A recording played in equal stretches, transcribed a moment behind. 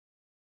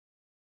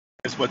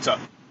Guys, what's up?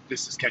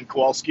 This is Ken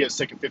Kowalski at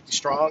Second 50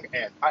 Strong,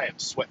 and I am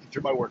sweating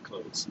through my work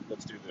clothes.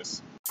 Let's do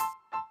this.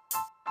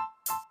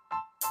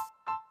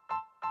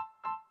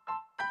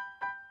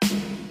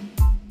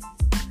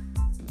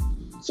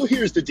 So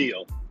here's the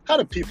deal. How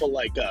do people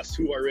like us,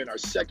 who are in our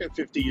second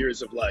 50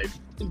 years of life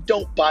and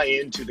don't buy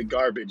into the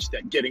garbage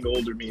that getting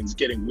older means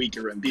getting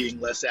weaker and being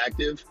less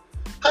active,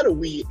 how do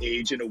we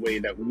age in a way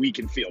that we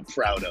can feel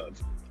proud of?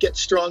 Get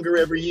stronger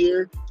every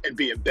year and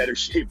be in better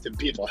shape than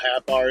people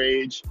half our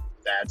age?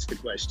 That's the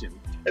question.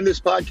 And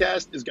this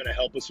podcast is going to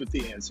help us with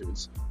the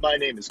answers. My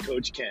name is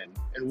Coach Ken,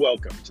 and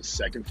welcome to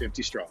Second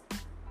 50 Strong.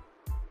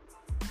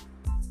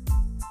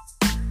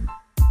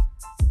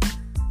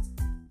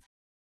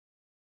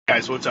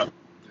 Guys, what's up?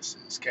 This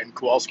is Ken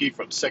Kowalski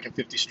from Second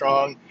 50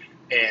 Strong,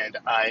 and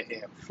I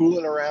am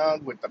fooling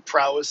around with the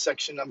prowess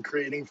section I'm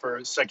creating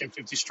for Second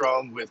 50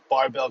 Strong with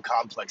barbell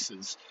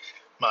complexes.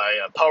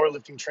 My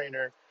powerlifting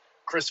trainer,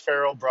 Chris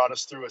Farrell, brought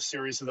us through a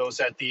series of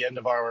those at the end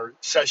of our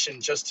session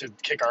just to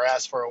kick our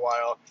ass for a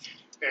while,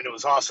 and it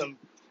was awesome.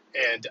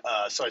 And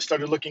so I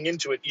started looking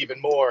into it even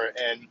more,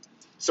 and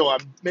so I'm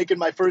making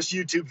my first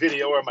YouTube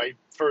video, or my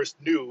first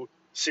new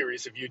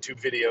series of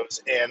YouTube videos,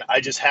 and I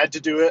just had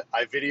to do it.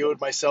 I videoed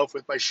myself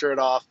with my shirt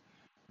off,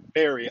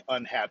 very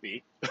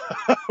unhappy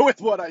with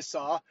what I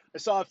saw. I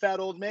saw a fat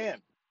old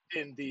man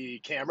in the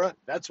camera.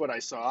 That's what I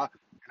saw,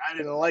 and I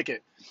didn't like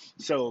it.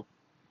 So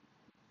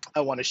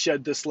I want to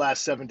shed this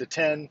last 7 to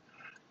 10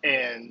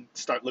 and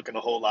start looking a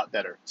whole lot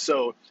better.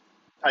 So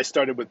I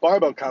started with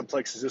barbell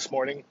complexes this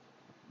morning.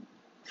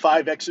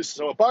 5 exercises.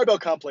 So a barbell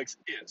complex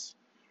is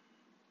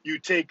you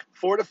take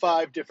 4 to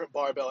 5 different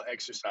barbell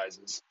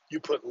exercises,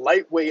 you put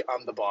light weight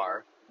on the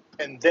bar,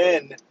 and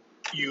then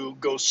you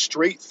go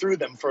straight through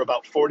them for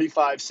about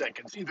 45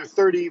 seconds, either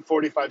 30,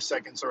 45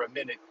 seconds, or a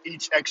minute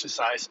each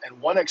exercise, and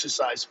one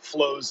exercise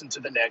flows into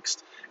the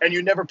next, and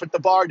you never put the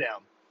bar down.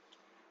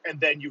 And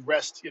then you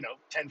rest,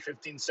 10,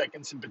 15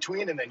 seconds in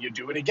between, and then you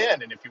do it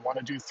again. And if you want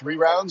to do 3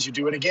 rounds, you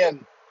do it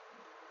again.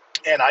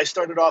 And I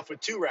started off with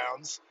 2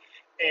 rounds,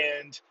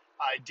 and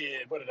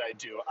what did I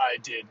do? I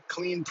did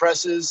clean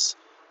presses,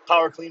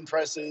 power clean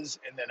presses,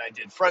 and then I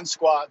did front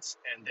squats,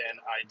 and then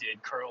I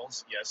did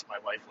curls. Yes, my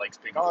wife likes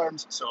big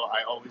arms, so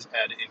I always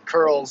add in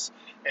curls.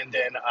 And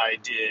then I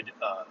did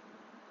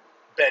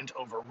bent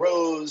over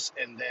rows,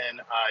 and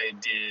then I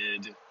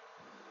did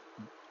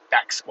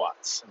back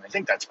squats, and I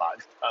think that's 5.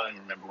 I don't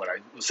even remember what I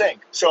was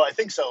saying. So I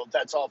think so.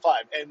 That's all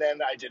 5. And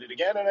then I did it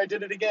again, and I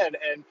did it again,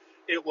 and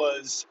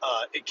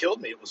it killed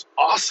me. It was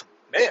awesome,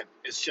 man.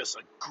 It's just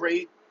a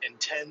great,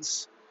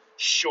 intense,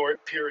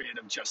 short period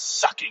of just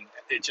sucking.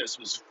 It just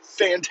was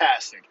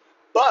fantastic.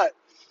 But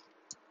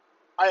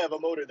I have a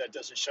motor that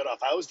doesn't shut off.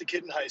 I was the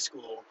kid in high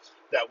school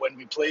that when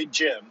we played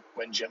gym,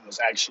 when gym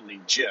was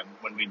actually gym,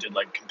 when we did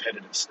like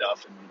competitive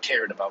stuff and we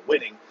cared about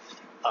winning,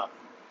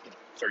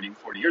 30,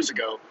 40 years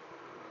ago,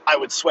 I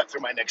would sweat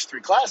through my next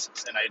 3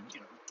 classes, and I'd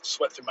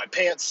sweat through my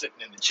pants sitting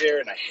in the chair,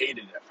 and I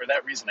hated it. For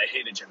that reason, I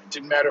hated gym. It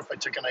didn't matter if I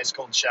took an ice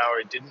cold shower.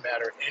 It didn't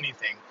matter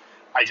anything.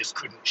 I just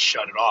couldn't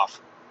shut it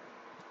off.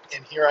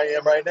 And here I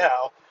am right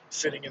now,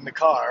 sitting in the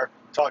car,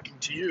 talking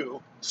to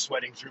you,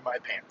 sweating through my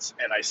pants.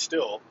 And I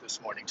still,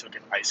 this morning, took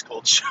an ice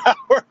cold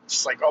shower.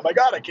 Just like, oh my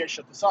God, I can't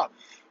shut this off.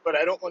 But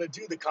I don't want to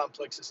do the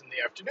complexes in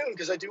the afternoon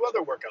because I do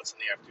other workouts in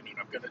the afternoon.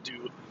 I'm going to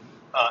do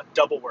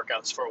double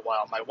workouts for a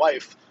while. My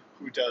wife,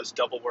 who does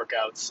double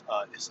workouts,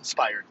 has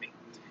inspired me,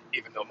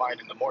 even though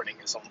mine in the morning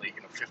is only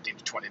 15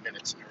 to 20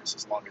 minutes, and hers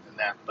is longer than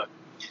that. But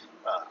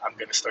I'm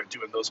going to start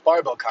doing those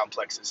barbell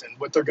complexes. And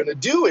what they're going to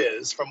do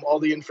is, from all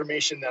the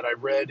information that I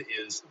read,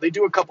 is they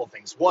do a couple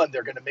things. One,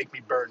 they're going to make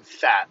me burn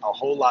fat a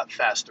whole lot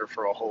faster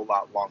for a whole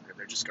lot longer.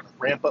 They're just going to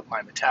ramp up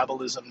my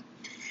metabolism,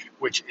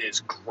 which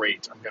is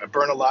great. I'm going to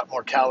burn a lot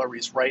more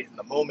calories right in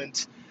the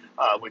moment,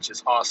 which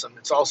is awesome.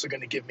 It's also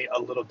going to give me a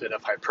little bit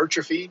of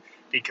hypertrophy,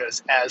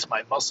 because as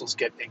my muscles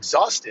get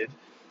exhausted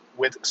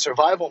with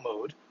survival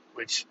mode,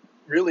 which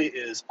really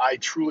is, I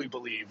truly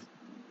believe,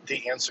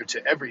 the answer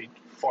to every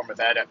form of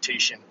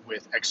adaptation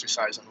with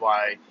exercise and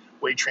why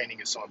weight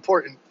training is so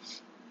important,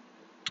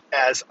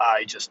 as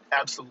I just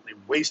absolutely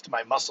waste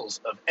my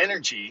muscles of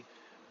energy,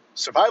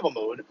 survival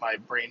mode, my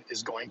brain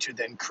is going to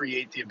then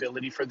create the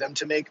ability for them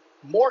to make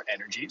more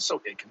energy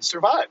so it can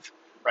survive,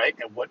 right?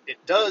 And what it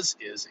does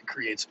is it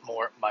creates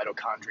more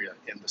mitochondria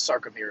in the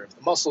sarcomere of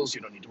the muscles.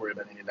 You don't need to worry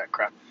about any of that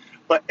crap.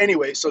 But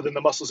anyway, so then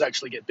the muscles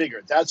actually get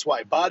bigger. That's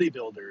why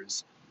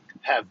bodybuilders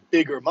have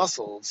bigger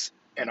muscles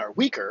and are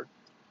weaker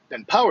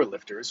than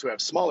powerlifters who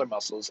have smaller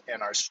muscles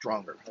and are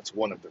stronger. That's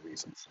one of the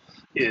reasons,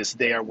 is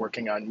they are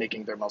working on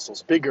making their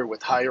muscles bigger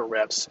with higher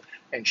reps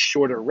and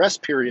shorter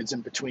rest periods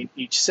in between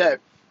each set.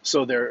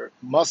 So their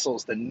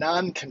muscles, the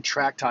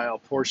non-contractile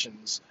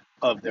portions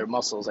of their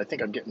muscles, I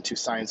think I'm getting too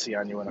sciencey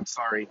on you, and I'm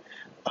sorry,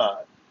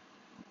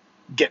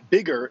 get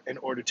bigger in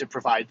order to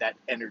provide that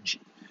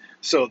energy.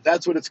 So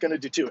that's what it's going to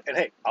do too. And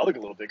hey, I'll look a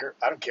little bigger.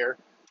 I don't care.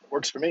 It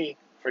works for me.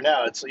 For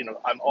now, it's,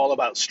 I'm all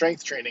about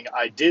strength training.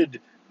 I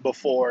did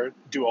before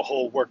do a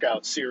whole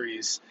workout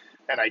series,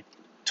 and I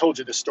told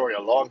you this story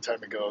a long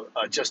time ago,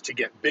 just to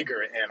get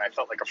bigger, and I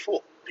felt like a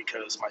fool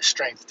because my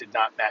strength did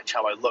not match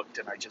how I looked,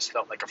 and I just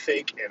felt like a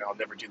fake, and I'll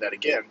never do that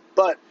again.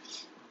 But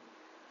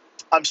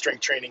I'm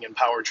strength training and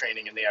power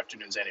training in the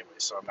afternoons anyway,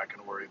 so I'm not going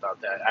to worry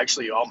about that.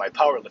 Actually, all my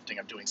powerlifting,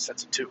 I'm doing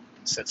sets of 2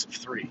 and sets of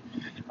 3,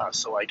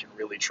 so I can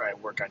really try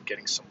and work on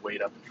getting some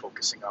weight up and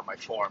focusing on my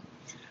form.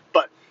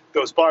 But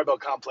those barbell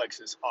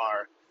complexes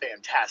are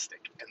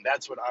fantastic, and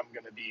that's what I'm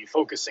going to be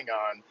focusing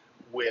on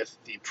with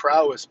the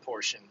prowess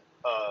portion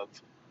of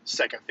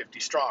Second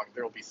 50 Strong.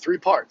 There will be 3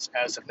 parts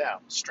as of now: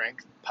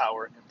 strength,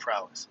 power, and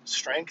prowess.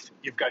 Strength,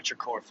 you've got your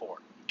core 4.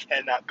 You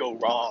cannot go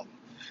wrong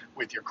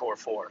with your core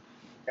 4.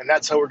 And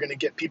that's how we're going to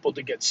get people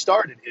to get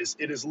started.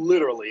 It is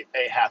literally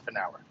a half an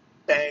hour.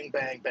 Bang,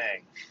 bang,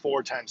 bang,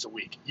 4 times a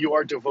week. You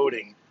are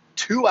devoting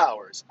 2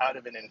 hours out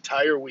of an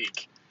entire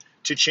week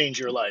to change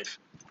your life,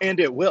 and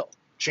it will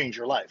change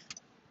your life.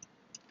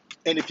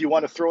 And if you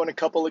want to throw in a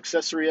couple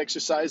accessory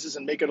exercises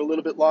and make it a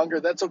little bit longer,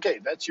 that's okay.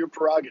 That's your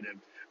prerogative,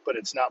 but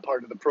it's not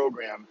part of the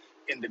program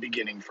in the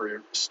beginning for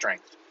your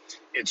strength.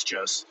 It's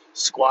just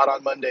squat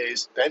on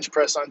Mondays, bench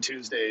press on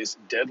Tuesdays,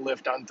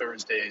 deadlift on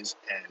Thursdays,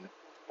 and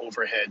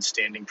overhead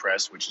standing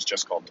press, which is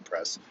just called the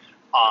press,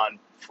 on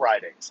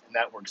Fridays. And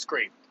that works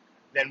great.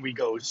 Then we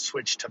go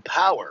switch to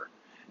power.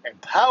 And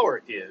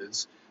power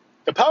is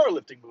the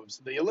powerlifting moves,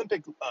 the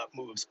Olympic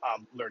moves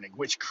I'm learning,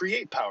 which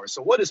create power.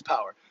 So what is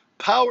power?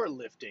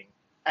 Powerlifting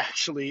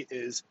actually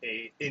is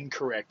a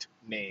incorrect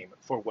name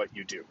for what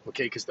you do,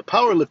 okay? Because the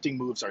powerlifting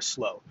moves are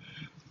slow.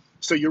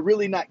 So you're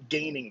really not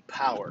gaining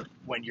power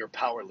when you're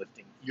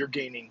powerlifting. You're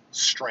gaining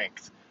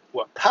strength.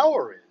 What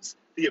power is,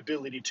 the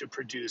ability to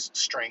produce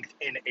strength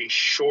in a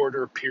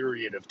shorter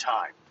period of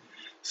time.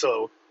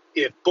 So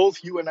if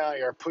both you and I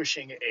are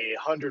pushing a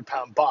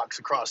 100-pound box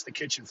across the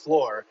kitchen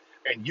floor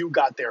and you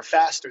got there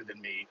faster than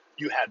me,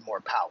 you had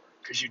more power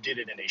because you did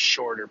it in a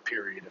shorter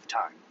period of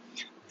time.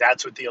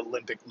 That's what the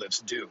Olympic lifts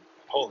do.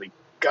 Holy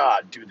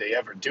God, do they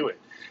ever do it.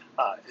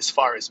 As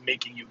far as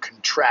making you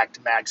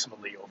contract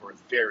maximally over a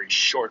very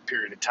short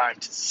period of time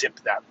to zip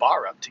that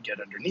bar up to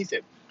get underneath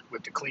it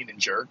with the clean and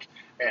jerk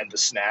and the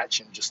snatch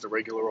and just the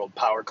regular old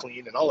power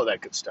clean and all of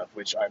that good stuff,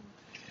 which I'm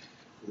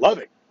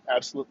loving,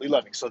 absolutely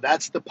loving. So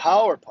that's the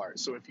power part.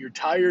 So if you're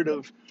tired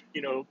of,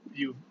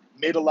 you've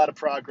made a lot of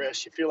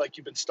progress, you feel like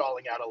you've been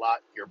stalling out a lot,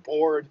 you're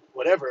bored,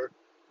 whatever,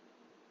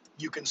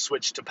 you can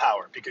switch to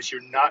power because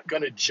you're not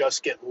going to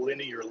just get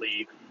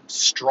linearly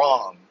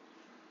strong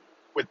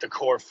with the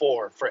core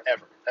 4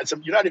 forever.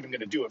 You're not even going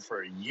to do it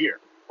for a year,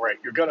 right?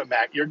 You're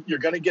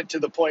going to get to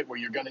the point where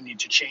you're going to need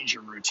to change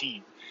your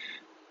routine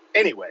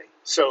anyway.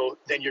 So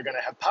then you're going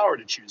to have power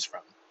to choose from.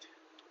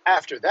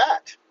 After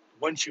that,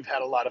 once you've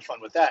had a lot of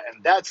fun with that,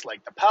 and that's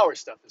like the power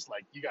stuff is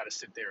like you got to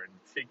sit there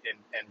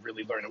and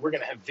really learn. And we're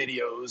going to have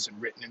videos and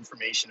written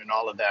information and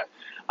all of that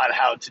on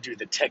how to do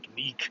the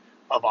technique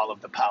of all of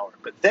the power.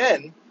 But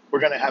then we're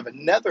going to have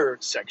another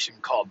section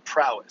called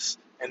prowess,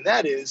 and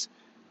that is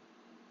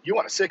you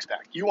want a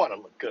 6-pack. You want to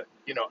look good.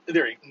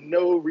 There ain't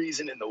no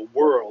reason in the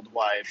world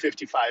why a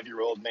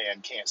 55-year-old man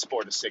can't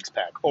sport a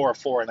 6-pack or a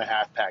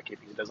 4.5-pack if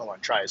he doesn't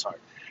want to try as hard.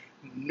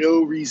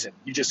 No reason.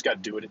 You just got to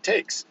do what it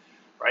takes,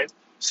 right?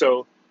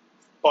 So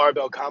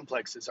barbell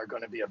complexes are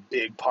going to be a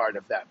big part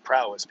of that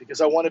prowess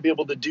because I want to be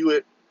able to do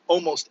it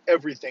almost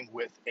everything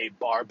with a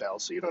barbell.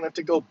 So you don't have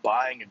to go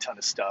buying a ton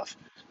of stuff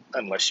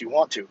unless you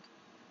want to,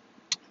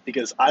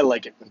 because I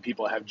like it when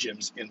people have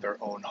gyms in their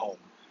own home.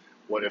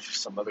 What if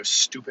some other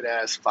stupid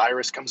ass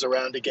virus comes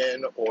around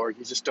again, or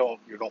you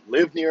don't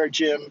live near a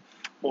gym,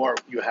 or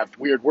you have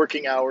weird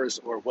working hours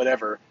or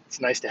whatever?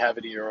 It's nice to have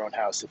it in your own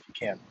house if you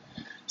can.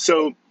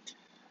 So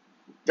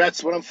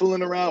that's what I'm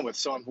fooling around with.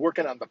 So I'm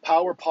working on the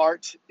power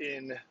part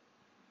in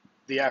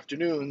the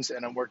afternoons,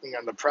 and I'm working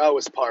on the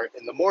prowess part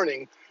in the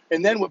morning.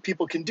 And then what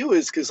people can do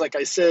is, because like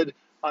I said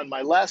on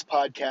my last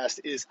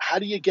podcast, is how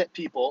do I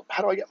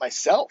get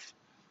myself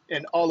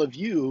and all of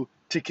you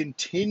to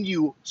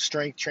continue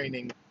strength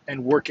training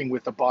and working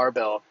with a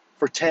barbell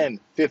for 10,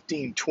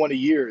 15, 20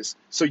 years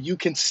so you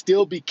can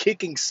still be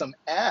kicking some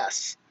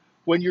ass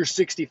when you're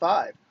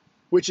 65,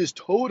 which is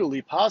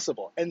totally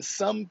possible. And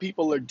some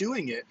people are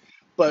doing it,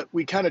 but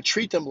we kind of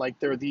treat them like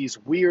they're these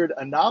weird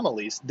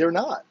anomalies. They're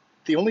not.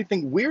 The only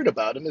thing weird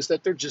about them is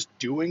that they're just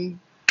doing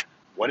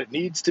what it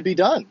needs to be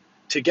done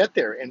to get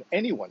there, and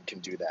anyone can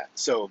do that.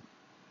 So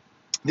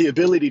the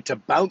ability to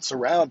bounce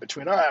around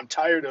between, all right, I'm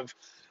tired of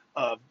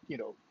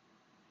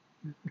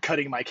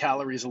cutting my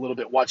calories a little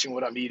bit, watching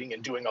what I'm eating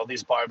and doing all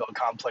these barbell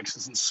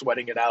complexes and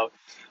sweating it out.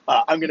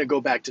 I'm going to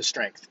go back to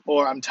strength.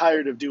 Or I'm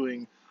tired of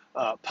doing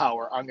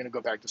power. I'm going to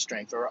go back to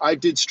strength. Or I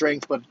did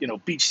strength, but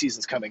beach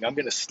season's coming. I'm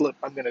going to slip.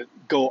 I'm going to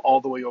go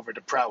all the way over to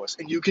prowess.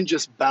 And you can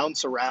just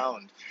bounce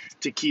around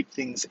to keep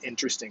things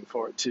interesting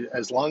to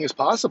as long as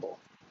possible.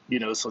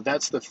 So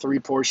that's the 3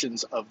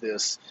 portions of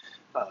this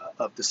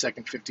of the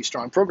Second 50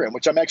 Strong program,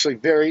 which I'm actually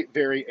very,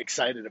 very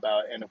excited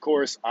about. And of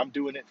course, I'm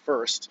doing it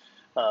first.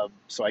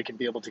 So I can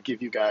be able to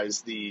give you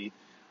guys the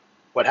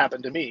what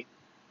happened to me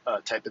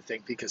type of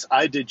thing, because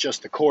I did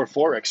just the core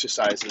 4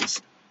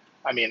 exercises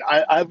I mean,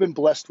 I've been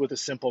blessed with a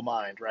simple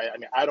mind, right? I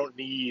mean, I don't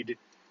need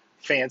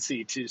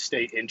fancy to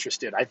stay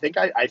interested. I think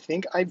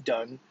I've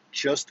done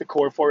just the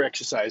core four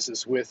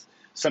exercises with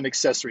some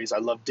accessories. I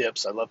love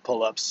dips. I love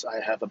pull-ups. I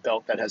have a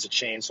belt that has a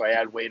chain, so I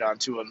add weight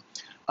onto them.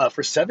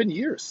 For 7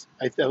 years,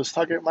 I was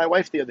talking to my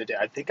wife the other day.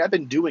 I think I've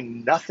been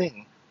doing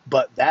nothing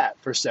but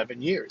that for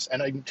 7 years,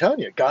 and I'm telling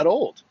you, it got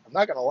old. I'm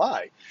not gonna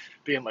lie,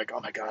 being like, oh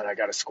my god, I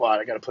got to squat.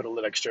 I got to put a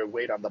little extra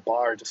weight on the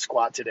bar to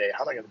squat today.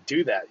 How am I going to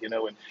do that?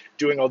 And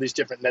doing all these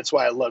different. That's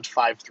why I loved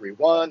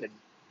 5-3-1 and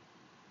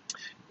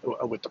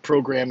with the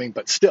programming,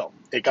 but still,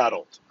 it got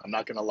old. I'm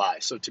not going to lie.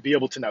 So to be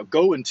able to now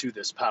go into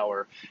this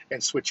power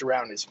and switch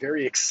around is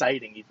very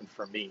exciting, even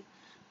for me,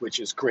 which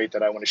is great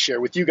that I want to share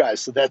with you guys.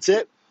 So that's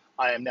it.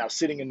 I am now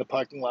sitting in the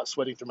parking lot,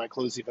 sweating through my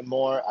clothes even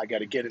more. I got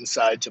to get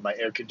inside to my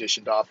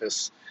air-conditioned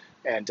office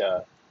and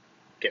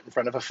get in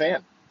front of a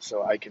fan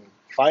so I can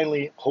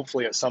finally,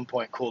 hopefully at some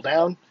point, cool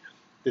down.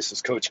 This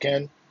is Coach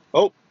Ken.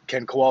 Oh,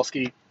 Ken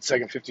Kowalski,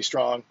 250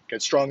 Strong.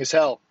 Get strong as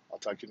hell. I'll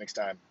talk to you next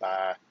time.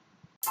 Bye.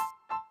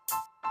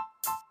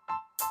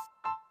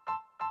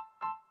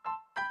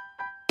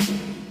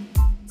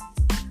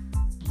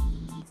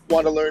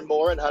 Want to learn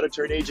more on how to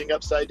turn aging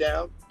upside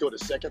down? Go to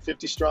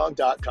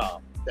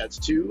second50strong.com. That's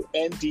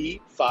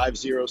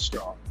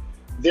 2ND50Strong.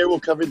 There we'll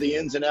cover the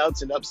ins and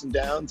outs and ups and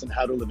downs and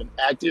how to live an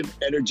active,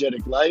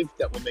 energetic life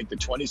that will make the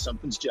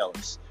 20-somethings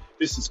jealous.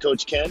 This is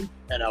Coach Ken,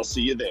 and I'll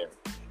see you there.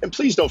 And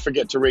please don't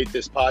forget to rate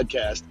this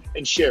podcast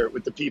and share it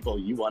with the people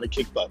you want to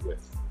kick butt with.